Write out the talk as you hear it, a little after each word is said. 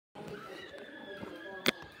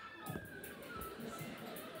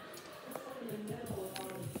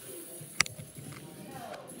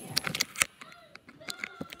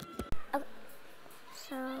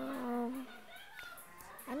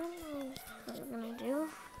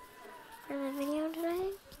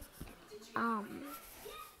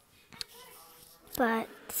But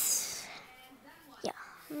yeah,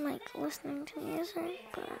 I'm like listening to music,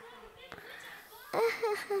 but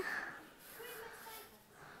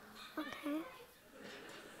okay.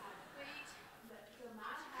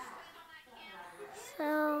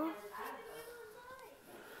 So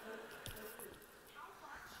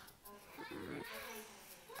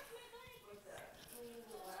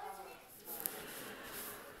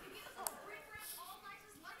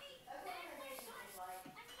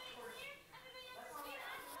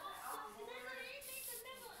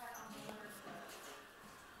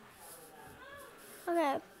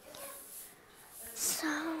okay. So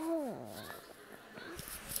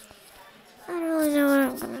I don't really know what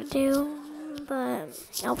I'm gonna do, but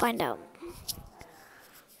I'll find out.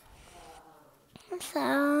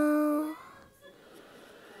 So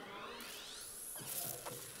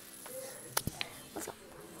what's up?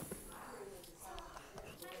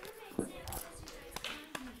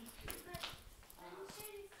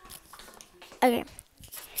 Okay.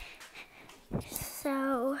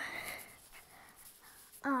 So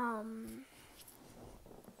I'm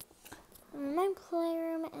in my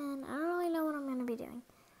playroom and I don't really know what I'm gonna be doing.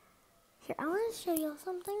 Here, I want to show you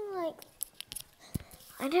something. Like,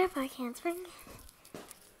 I did a bike handspring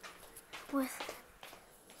with,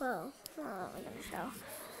 well, not really gonna show.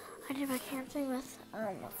 I did a bike handspring with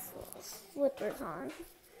slippers on.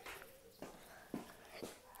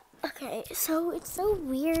 Okay, so it's so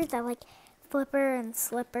weird that like flipper and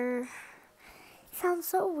slipper sounds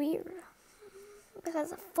so weird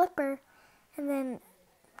because a flipper and then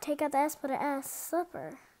take out the S, put an S,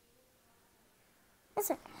 slipper.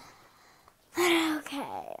 Is it?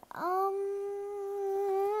 Okay.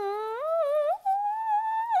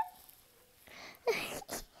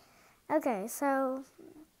 Okay, so.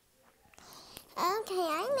 Okay,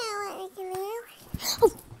 I know what we can do.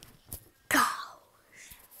 Oh,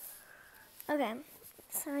 gosh. Okay,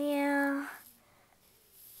 so yeah.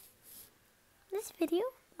 This video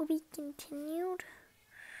will be continued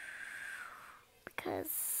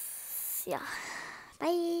because, yeah.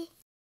 Bye.